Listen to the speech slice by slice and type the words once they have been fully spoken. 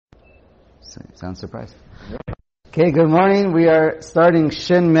Sounds surprised. Okay, good morning. We are starting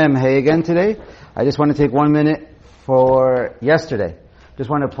Shin Mem Hey again today. I just want to take 1 minute for yesterday. Just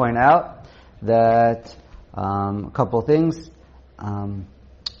want to point out that a couple of things.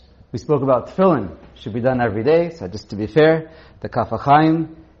 We spoke about tefillin. Should be done every day. So just to be fair, the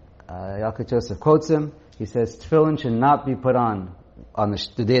Chaim, Yaakov Joseph quotes him. He says tefillin should not be put on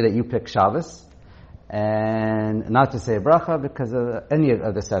the day that you pick Shabbos. And not to say bracha because of any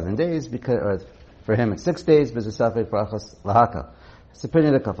of the 7 days, or for him it's 6 days, b'zusafek brachas lahaka. It's the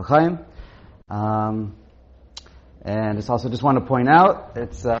opinion of the Chaim. And it's also just want to point out,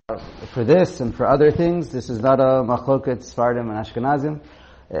 it's for this and for other things, this is not a machloket Sfardim and Ashkenazim.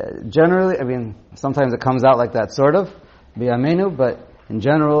 Generally, I mean, sometimes it comes out like that sort of, b'yamenu, but in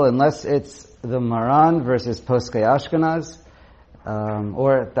general, unless it's the Maran versus Poskei Ashkenaz,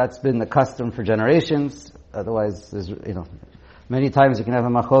 or that's been the custom for generations. Otherwise, there's, many times you can have a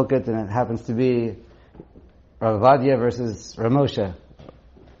machloket and it happens to be Rav Avadia versus Rav Moshe.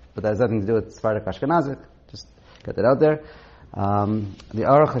 But that has nothing to do with Sephardic Ashkenazic. Just get that out there. The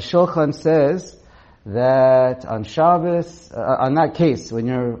Aruch Shulchan says that on Shabbos, on that case, when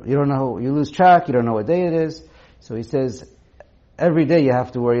you don't know, you lose track, you don't know what day it is. So he says, every day you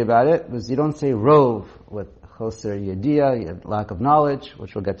have to worry about it, because you don't say rov with choser yediyah, lack of knowledge,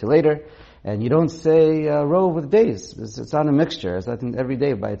 which we'll get to later, and you don't say rov with days. It's not a mixture. It's not every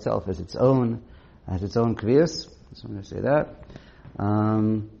day by itself has its own kviyas. So I'm going to say that.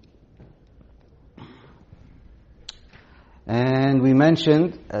 And we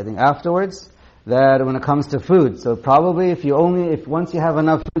mentioned, I think afterwards, that when it comes to food, so probably if once you have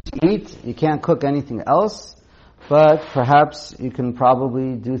enough food to eat, you can't cook anything else. But perhaps you can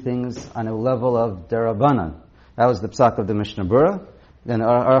probably do things on a level of derabanan. That was the psak of the Mishnah Berurah. Then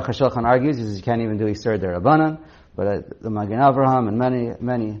Aruch HaShulchan argues, he says you can't even do Yisur derabanan. But the Magen Avraham and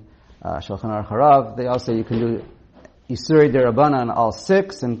many Shulchan Aruch Harav, they all say you can do Yisur derabanan on all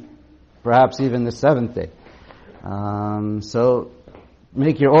 6 and perhaps even the 7th day. So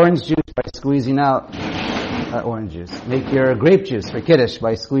make your orange juice by squeezing out orange juice. Make your grape juice for Kiddush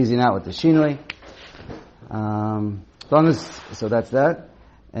by squeezing out with the shinoi. So that's that.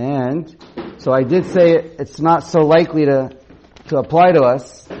 And so I did say it's not so likely to apply to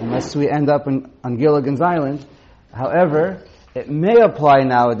us unless we end up on Gilligan's Island. However, it may apply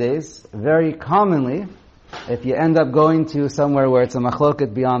nowadays very commonly if you end up going to somewhere where it's a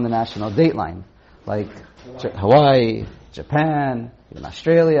machloket beyond the national dateline, like Hawaii, Japan, even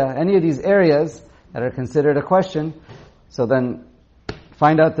Australia, any of these areas that are considered a question. So then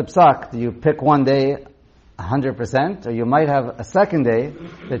find out the psak. Do you pick one day 100%, or you might have a second day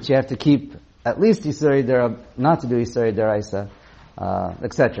that you have to keep at least Yisuri Dera, not to do Yisuri Deraisa,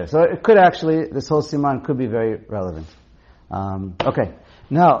 etc. So it could actually, this whole siman could be very relevant. Okay,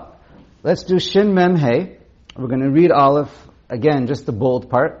 now let's do Shin Mem Hey. We're going to read Aleph again, just the bold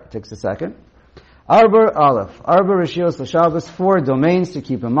part. It takes a second. Arba Aleph, Arba Rishios L'Shabbos, 4 domains to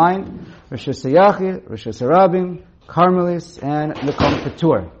keep in mind: Rishus HaYachid, Rishus HaRabim, Carmelis, and Mekom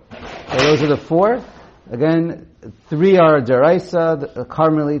Ketur. So those are the 4. Again, 3 are deraisa, the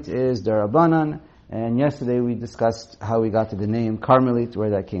Carmelit is derabanan, and yesterday we discussed how we got to the name Carmelit,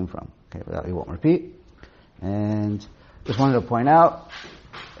 where that came from. Okay, that we won't repeat. And just wanted to point out,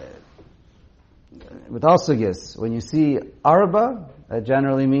 with all sugyas, when you see arba, that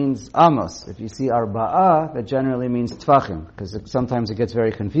generally means amos. If you see arba'ah, that generally means tfachim, because sometimes it gets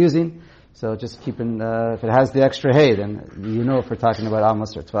very confusing. So just keep in, if it has the extra hey, then you know if we're talking about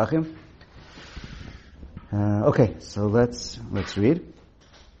amos or tfachim. Okay, so let's read.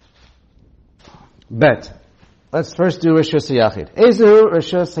 Bet. Let's first do Rishus HaYachid. Ezehu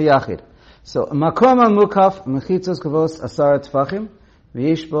Rishus HaYachid. So, Makom HaMukaf Mechitzos Kavos Asara Tfachim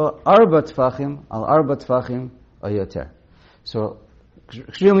V'yish Bo Arba Tfachim Al Arba Tfachim O Yoter. So,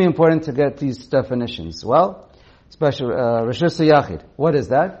 extremely important to get these definitions. Well, especially Rishus HaYachid. What is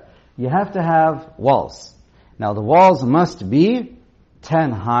that? You have to have walls. Now, the walls must be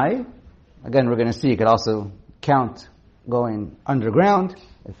 10 high. Again, we're going to see, you could also count going underground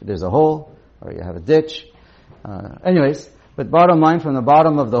if there's a hole or you have a ditch. But bottom line, from the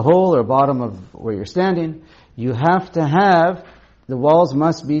bottom of the hole or bottom of where you're standing, you have to have, the walls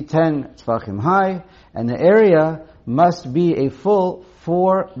must be 10 tfachim high, and the area must be a full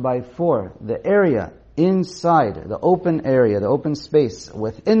 4 by 4. The area inside, the open area, the open space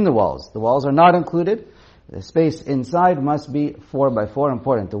within the walls are not included. The space inside must be 4 by 4.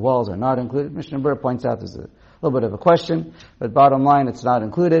 Important. The walls are not included. Mishnah Berurah points out there's a little bit of a question, but bottom line, it's not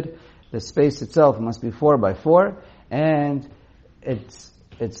included. The space itself must be 4 by 4, and it's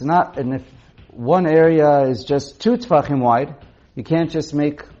not. And if one area is just 2 tefachim wide, you can't just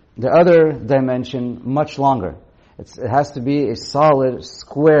make the other dimension much longer. It has to be a solid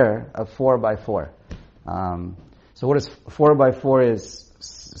square of 4 by 4. So what is 4 by 4 is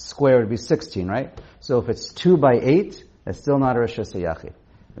square would be 16, right? So if it's 2 by 8, it's still not a Rishus HaYachid.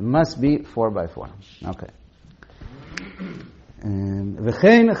 It must be 4 by 4. Okay.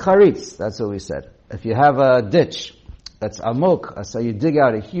 V'chein charitz, that's what we said. If you have a ditch that's amok, so you dig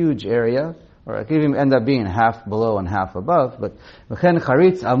out a huge area, or it could even end up being half below and half above, but v'chein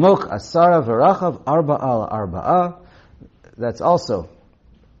charitz amok asara v'rachav arba'a arba'a, that's also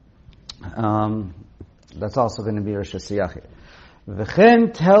going to be Rishus HaYachid.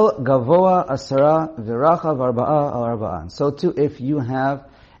 V'chen tel gavoa asara v'rachav arba'a al arba'a. So too, if you have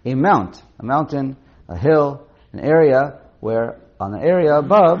a mountain, a hill, an area where on the area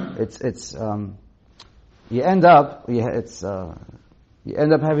above, you end up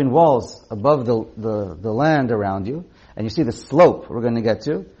having walls above the land around you, and you see the slope we're going to get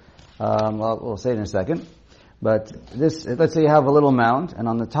to. We'll say it in a second. But let's say you have a little mound, and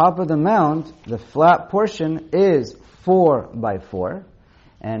on the top of the mound, the flat portion is 4 by 4,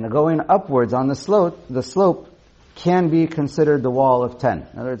 and going upwards on the slope can be considered the wall of 10.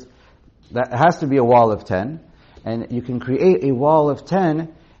 In other words, that has to be a wall of 10, and you can create a wall of 10.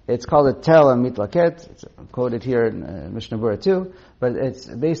 It's called a tel mitlaket. It's quoted here in Mishnah Berurah too, but it's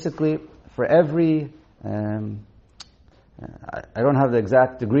basically for every. I don't have the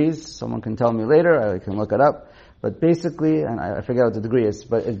exact degrees. Someone can tell me later. I can look it up. But basically, and I forget what the degree is,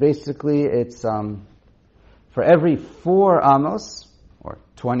 but it's for every 4 amos, or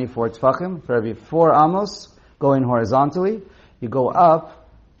 24 tfachim, for every 4 amos going horizontally, you go up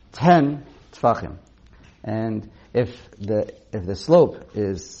 10 tfachim. And if the slope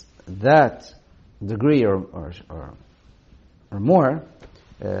is that degree or more,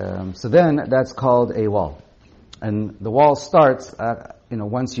 so then that's called a wall. And the wall starts at,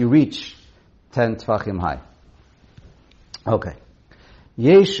 once you reach 10 tfachim high. Okay.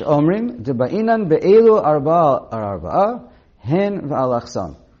 Yesh omrim deba'inan be'elu arba'a hen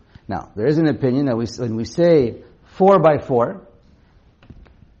v'alachson. Now, there is an opinion that when we say 4 by 4,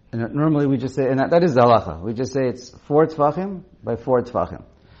 and normally we just say, and that is the halacha, we just say it's 4 tfachim by 4 tfachim.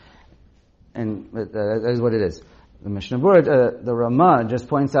 And that is what it is. The Mishnah Berurah, the Ramah just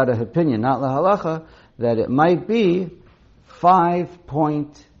points out an opinion, not the halacha, that it might be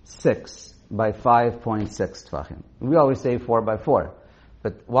 5.6 by 5.6 tfachim. We always say 4 by 4.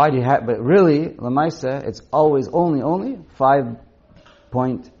 But but really, Lamaisa, it's always only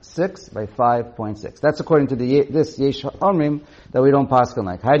 5.6 by 5.6. That's according to this Yesh Omrim that we don't paskin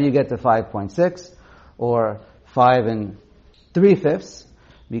like. How do you get to 5.6 or 5 3/5?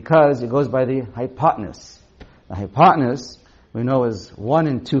 Because it goes by the hypotenuse. The hypotenuse we know is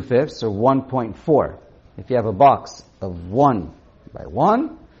 1 2/5 or 1.4. If you have a box of 1 by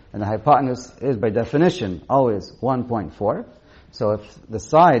 1, and the hypotenuse is by definition always 1.4. So if the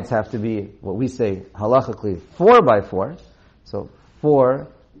sides have to be what we say halachically 4 by 4, so 4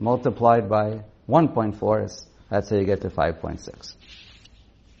 multiplied by 1.4 that's how you get to 5.6.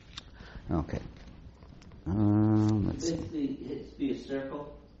 Okay. Let's see. It's be a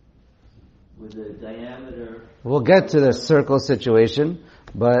circle with a diameter. We'll get to the circle situation,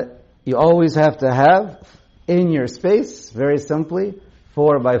 but you always have to have in your space, very simply,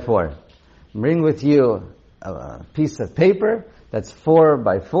 4 by 4. Bring with you a piece of paper that's 4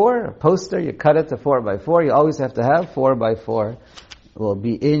 by 4, a poster, you cut it to 4 by 4, you always have to have 4 by 4 will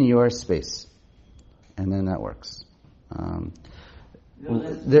be in your space. And then that works.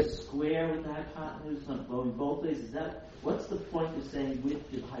 That's square with the hypotenuse going both ways. What's the point of saying with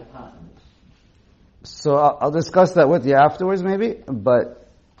the hypotenuse? So I'll discuss that with you afterwards maybe, but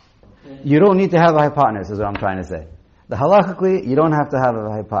you don't need to have a hypotenuse is what I'm trying to say. The halachically, you don't have to have a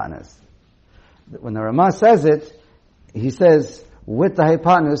hypotenuse. When the Ramah says it, he says, with the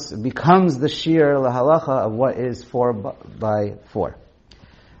hypotenuse, it becomes the shear, the halacha, of what is 4 by 4.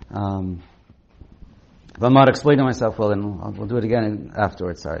 If I'm not explaining myself well, then we'll do it again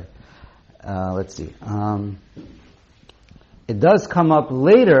afterwards, sorry. Let's see. It does come up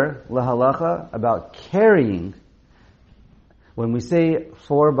later, la halacha, about carrying. When we say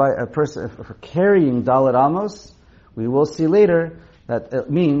 4 by a person, for carrying Dalet Amos, we will see later that it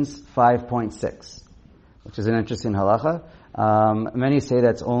means 5.6, which is an interesting halacha. Many say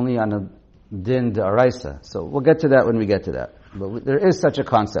that's only on a din d'oraisa. So we'll get to that when we get to that. But there is such a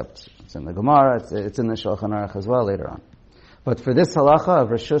concept. It's in the Gemara, it's in the Shulchan Aruch as well later on. But for this halacha of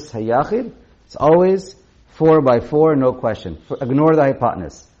Rishus HaYachid, it's always 4 by 4, no question. Ignore the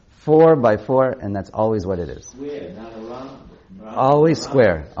hypotenuse. 4 by 4, and that's always what it is. Square, not around. Always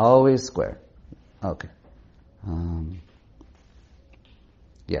square. Always square. Okay.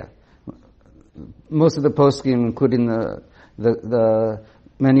 Yeah. Most of the poskim, including the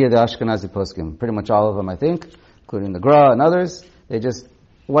many of the Ashkenazi poskim, pretty much all of them, I think, including the Gra and others, they just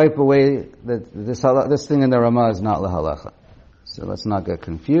wipe away this thing in the Ramah is not lahalacha. So let's not get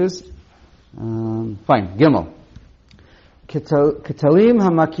confused. Fine. Gimel. Ketalim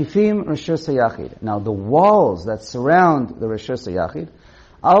hamakifim reshus hayachid. Now the walls that surround the reshus hayachid,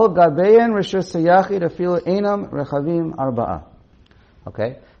 al gabein reshus hayachid afilu einam rechavim arba'a.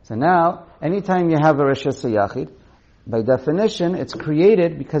 Okay. So now, anytime you have a reshus hayachid, by definition, it's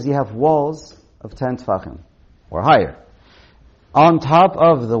created because you have walls of 10 tfachim or higher. On top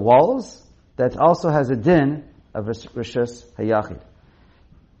of the walls, that also has a din of reshus hayachid.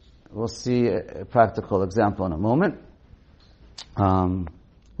 We'll see a practical example in a moment.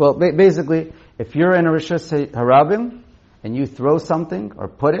 Basically, if you're in a reshus harabim and you throw something or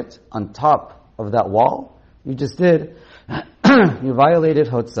put it on top of that wall, you just did, you violated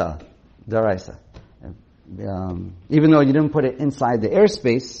hotzah, daraisa. Even though you didn't put it inside the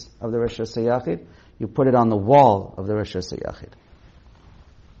airspace of the reshus hayachid, you put it on the wall of the reshus hayachid.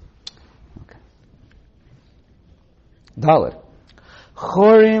 Okay. Dalet.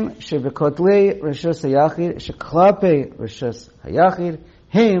 Chorim shebekotlei reshus hayachid sheklape reshus hayachid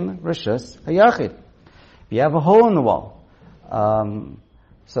heim reshus hayachid. You have a hole in the wall.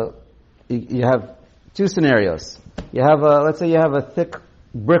 So you have two scenarios. You have let's say you have a thick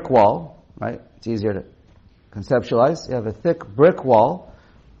brick wall, right? It's easier to conceptualize. You have a thick brick wall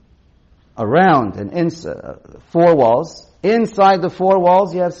around and four walls. Inside the four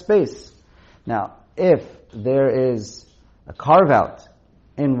walls, you have space. Now, if there is a carve out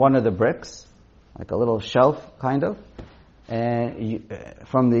in one of the bricks, like a little shelf, kind of, and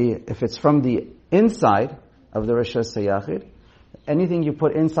if it's from the inside of the reshus hayachid, anything you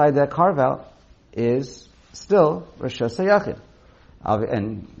put inside that carve out is still reshus hayachid.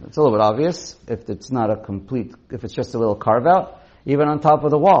 And it's a little bit obvious if it's not if it's just a little carve out, even on top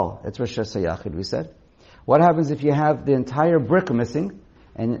of the wall, it's reshus hayachid, we said. What happens if you have the entire brick missing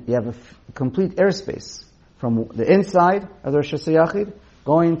and you have a complete airspace from the inside of the reshus hayachid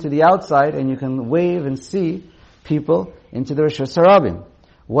going to the outside, and you can wave and see people into the reshus harabim?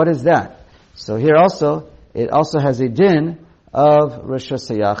 What is that? So here also, it also has a din of reshus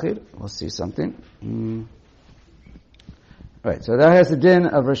hayachid. We'll see something. Right, so that has a din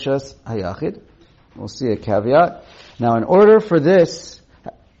of reshus hayachid. We'll see a caveat. Now, in order for this,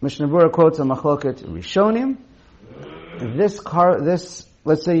 Mishnah Berurah quotes a machloket rishonim.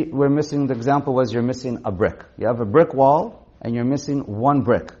 Let's say we're missing, the example was you're missing a brick. You have a brick wall, and you're missing one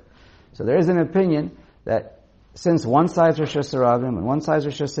brick. So there is an opinion that since one side is reshus harabim and one side is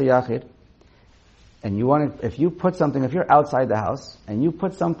reshus hayachid, and if you're outside the house, and you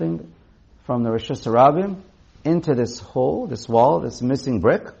put something from the reshus harabim into this hole, this wall, this missing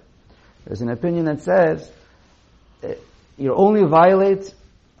brick, there's an opinion that says you only violate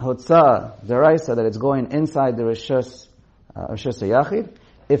hotzah, deraisa, that it's going inside the reshus hayachid,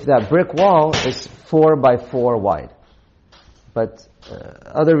 if that brick wall is 4 by 4 wide. But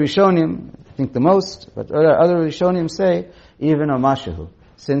other rishonim, I think the most, but other rishonim say even a mashahu,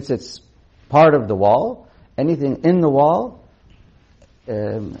 since it's part of the wall, anything in the wall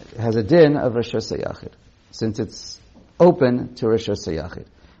has a din of reshus hayachid, since it's open to reshus hayachid.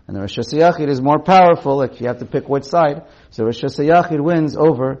 And the reshus hayachid is more powerful, like you have to pick which side, so reshus hayachid wins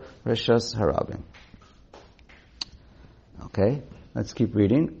over reshus harabim. Okay, let's keep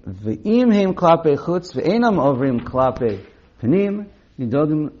reading. V'im heim klape chutz v'einam ovrim klape panim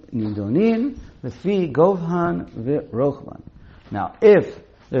nidonin v'fi govhan v'rochman. Now, if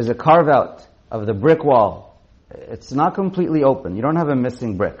there's a carve out of the brick wall, it's not completely open. You don't have a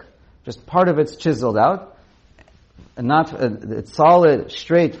missing brick. Just part of it's chiseled out, and it's solid,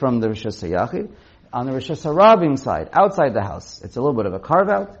 straight from the reshus hayachid. On the reshus harabim side, outside the house, it's a little bit of a carve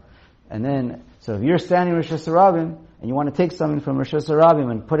out, and then so if you're standing reshus harabim and you want to take something from reshus harabim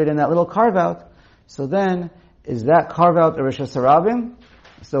and put it in that little carve out, so then is that carve out the reshus harabim?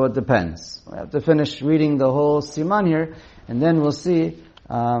 So it depends. We have to finish reading the whole siman here, and then we'll see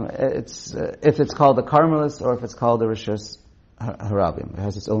if it's called the Carmelis or if it's called the reshus harabim. It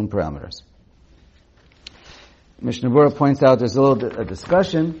has its own parameters. Mishnah Berurah points out there's a little bit of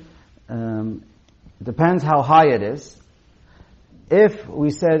discussion. It depends how high it is. If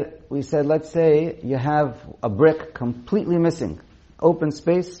we said, let's say you have a brick completely missing, open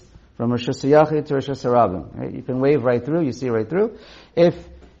space from reshus hayachid to reshus harabim. Right? You can wave right through, you see right through. If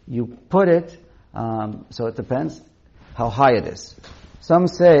you put it, so it depends how high it is. Some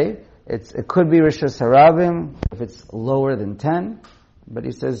say it could be reshus harabim if it's lower than 10, but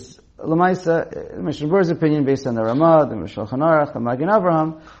he says Lamaisa, Mishnah Berurah's opinion based on the Ramah, the Shulchan Aruch, the Magen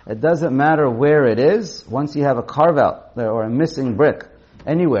Avraham, it doesn't matter where it is, once you have a carve out there or a missing brick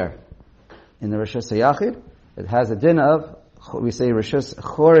anywhere in the Rosh Hashanah, it has a din of, we say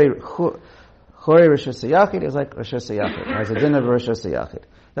Chorei Rosh Hashanah is like Rosh Hashanah. It has a din of Rosh Hashanah.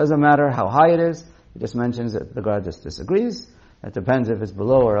 Doesn't matter how high it is, it just mentions that the Gemara just disagrees. It depends if it's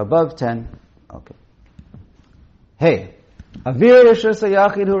below or above 10. Okay. Hey. Avir Rosh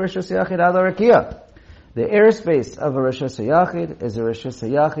Hashanah hu Rosh Hashanah ad Arakia. The airspace of a Rosh Hashanah is a Rosh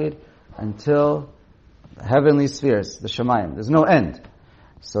Hashanah until the heavenly spheres, the Shamayim. There's no end.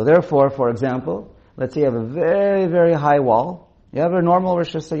 So therefore, for example, let's say you have a very, very high wall. You have a normal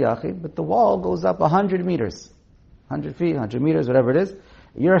Rosh Hashanah, but the wall goes up 100 meters. 100 feet, 100 meters, whatever it is.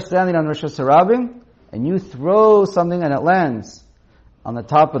 You're standing on Rosh Hashanah, and you throw something and it lands on the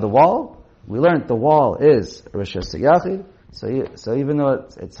top of the wall. We learned the wall is Rosh Hashanah. So even though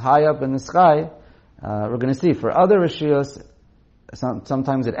it's high up in the sky, we're going to see for other Rishiyos,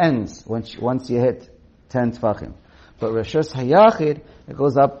 sometimes it ends once you hit 10 Tfachim. But Rosh Hashanah, it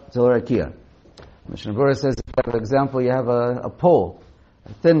goes up to Rakia. Mishnah Berurah says, for example, you have a pole,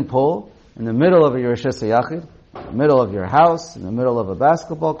 a thin pole, in the middle of your Rosh Hashanah, in the middle of your house, in the middle of a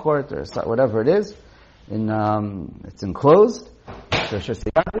basketball court, or whatever it is, it's enclosed, it's Rosh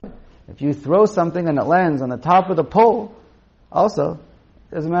Hashanah. If you throw something and it lands on the top of the pole, also,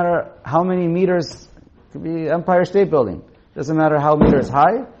 doesn't matter how many meters, it could be Empire State Building, doesn't matter how meters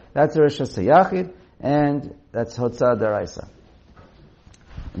high, that's a Rosh Hashanah, and that's Hotzah Daraisa.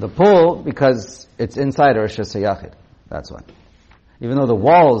 The pole, because it's inside a Rosh Hashanah, that's why. Even though the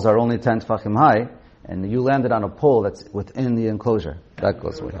walls are only 10 tefachim high, and you landed on a pole that's within the enclosure, that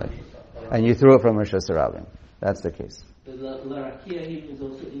goes way high. And you threw it from Rosh Hashanah. That's the case. But L'Rakia is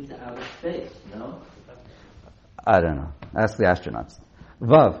also into outer space, no? I don't know. Ask the astronauts.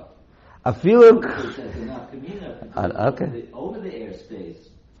 Vav. Afilu. Okay. Over the airspace.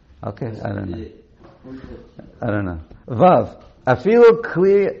 Okay, I don't know. Vav. Afilu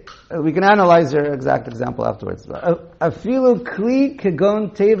kli. We can analyze your exact example afterwards. Afilu kli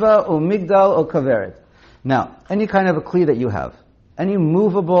kegon teva o migdal o kaveret. Now, any kind of a kli that you have, any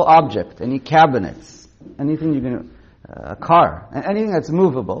movable object, any cabinets, anything you can, a car, anything that's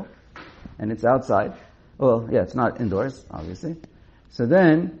movable, and it's outside. Well, yeah, it's not indoors, obviously. So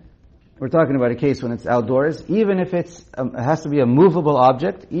then, we're talking about a case when it's outdoors, even if it has to be a movable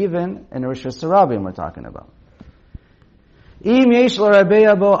object, even in a Rosh Hashanah we're talking about. Im yesh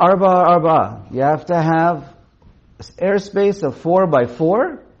l'rabeya bo arba. You have to have airspace of 4 by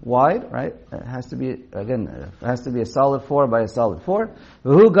 4 wide, right? It has to be, again, it has to be a solid 4 by a solid 4.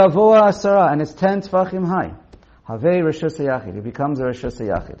 V'hu gavoa asara, and it's 10 tefachim high. Havei Rosh Hashanah. It becomes a Rosh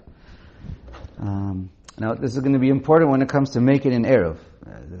Hashanah. Now, this is going to be important when it comes to make it in Erev.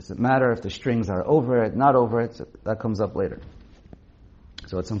 It doesn't matter if the strings are over it, not over it, so that comes up later.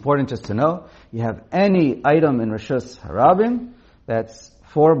 So it's important just to know, you have any item in Rosh Hashanah that's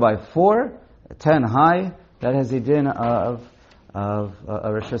 4 by 4, 10 high, that has a din of a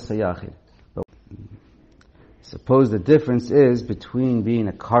Rosh Hashanah. Suppose the difference is between being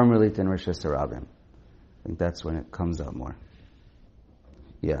a Carmelite and Rosh Hashanah. I think that's when it comes out more.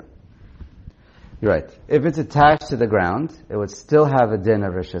 Yeah. You're right. If it's attached to the ground, it would still have a din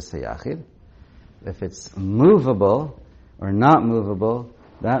of Rosh Hashanah. If it's movable or not movable,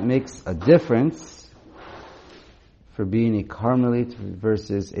 that makes a difference for being a Carmelite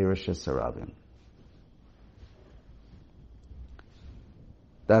versus a Rosh Hashanah.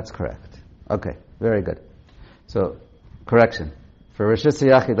 That's correct. Okay, very good. So, correction. For Rosh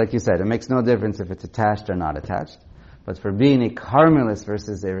Hashanah, like you said, it makes no difference if it's attached or not attached. But for being a Carmelite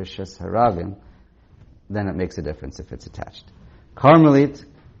versus a Rosh Hashanah, then it makes a difference if it's attached. Carmelite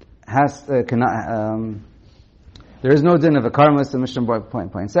cannot. There is no din of a Carmelite, the Mishnah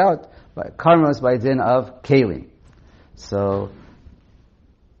Berurah points out, but Carmelite by din of Kalim. So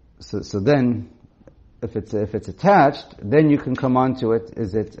then, if it's attached, then you can come on to it.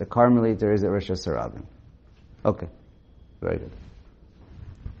 Is it a Carmelite or is it Rosh Hashanah? Okay, very good.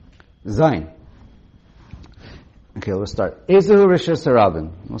 Zayin. Okay, we'll start. Ezehu Rosh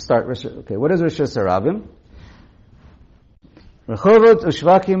Hashanah. We'll start. Okay, what is Rosh Hashanah? Rechovot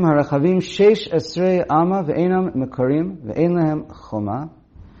ushvakim harachavim sheish esrei ama ve'enam mekarim ve'en lehem choma.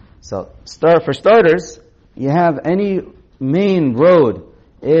 So, for starters, you have any main road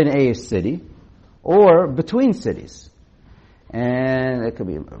in a city or between cities, and it could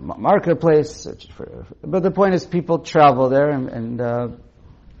be a marketplace. But the point is, people travel there, and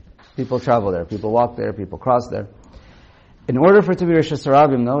people travel there. People walk there. People cross there. In order for it to be Rosh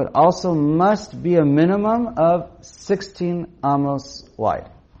Hashanah, though, it also must be a minimum of 16 amos wide.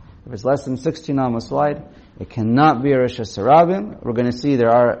 If it's less than 16 amos wide, it cannot be a Rishus Harabim. We're going to see there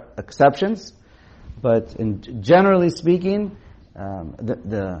are exceptions, but generally speaking,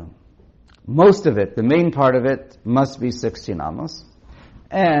 the most of it, the main part of it, must be 16 amos,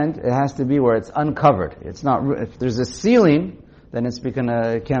 and it has to be where it's uncovered. It's not. If there's a ceiling, then it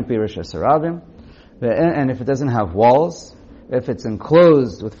can't be Rishus Harabim. And if it doesn't have walls, if it's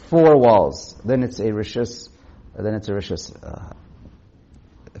enclosed with 4 walls, then it's a Rishus.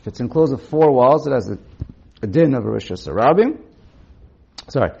 If it's enclosed with 4 walls, it has a din of a Rishus Harabim.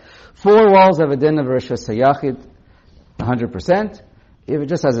 4 walls have a din of a Rishus Hayachid, 100%. If it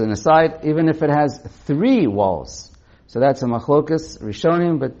just has an aside, even if it has 3 walls. So that's a machlokas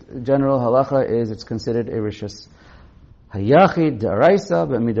rishonim, but general halacha is it's considered a Rishus Hayachid, D'araisa,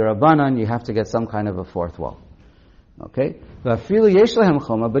 but midarabanan, you have to get some kind of a 4th wall. Okay? But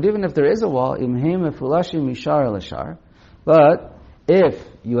even if there is a wall, imheim mefulashim mishar l'shar, but if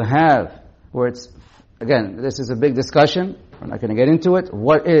you have, where it's, again, this is a big discussion, we're not going to get into it,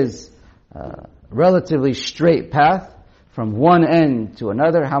 what is a relatively straight path from one end to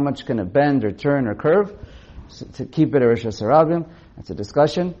another, how much can it bend or turn or curve, so to keep it a Rishus Harabim, that's a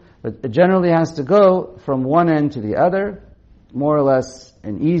discussion, but it generally has to go from one end to the other, more or less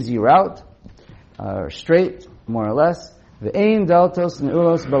an easy route, or straight, more or less, v'ein daltos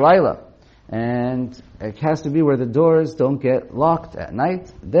neuros balayla, and it has to be where the doors don't get locked at night,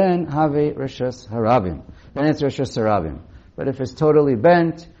 then have a Rishus Harabim. Then it's Rishus Harabim. But if it's totally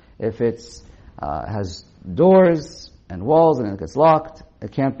bent, if it's has doors and walls and it gets locked,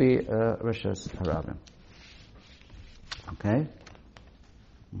 it can't be Rishus Harabim. Okay?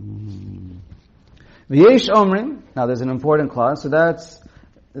 V'yesh omrim, now there's an important clause, so that's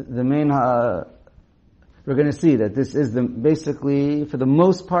the main, we're going to see that this is basically, for the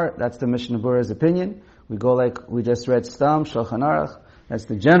most part, that's the Mishnah Berurah's opinion. We go like we just read Stam, Shulchan Aruch, that's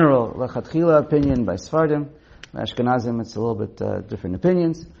the general Lechatchila opinion by Sfardim. By Ashkenazim, it's a little bit different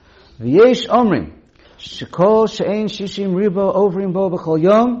opinions. V'yesh omrim, shekol she'ein shishim ribo ovrim bo b'chol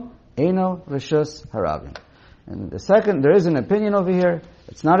yom, eino Rishus Harabim. And the second, there is an opinion over here,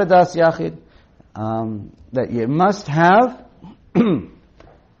 it's not a Das Yachid, that you must have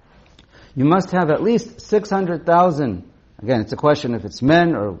at least 600,000, again, it's a question if it's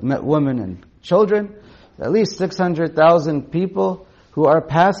men or women and children, at least 600,000 people who are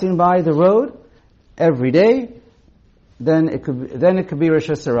passing by the road every day, then it could be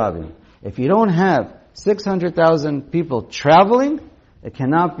Rishus Harabim. If you don't have 600,000 people traveling, it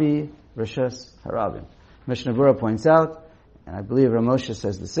cannot be Rishus Harabim. Mishnah Berurah points out, and I believe Rav Moshe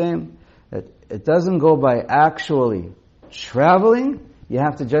says the same, that it doesn't go by actually traveling, you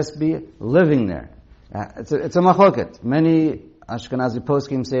have to just be living there. It's a machloket. Many Ashkenazi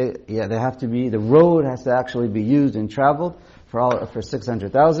poskim say, the road has to actually be used and traveled for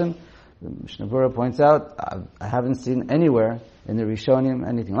 600,000. Mishnah Berurah points out, I haven't seen anywhere in the Rishonim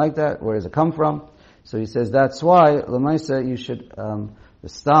anything like that. Where does it come from? So he says that's why Lamaisa you should the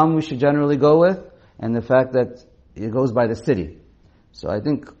stam we should generally go with, and the fact that it goes by the city. So I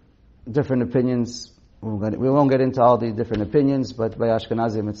think different opinions. We won't get into all the different opinions, but by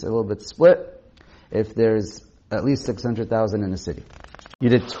Ashkenazim it's a little bit split. If there's at least 600,000 in the city, you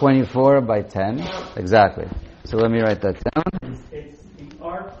did 24 by 10 exactly. So let me write that down. It's the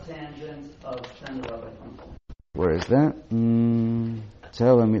arc tangent of 10 by 24. Where is that?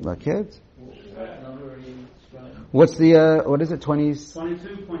 Telamit Laket. What's the, what is it,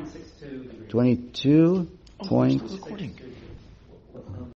 22.62 degrees. 22.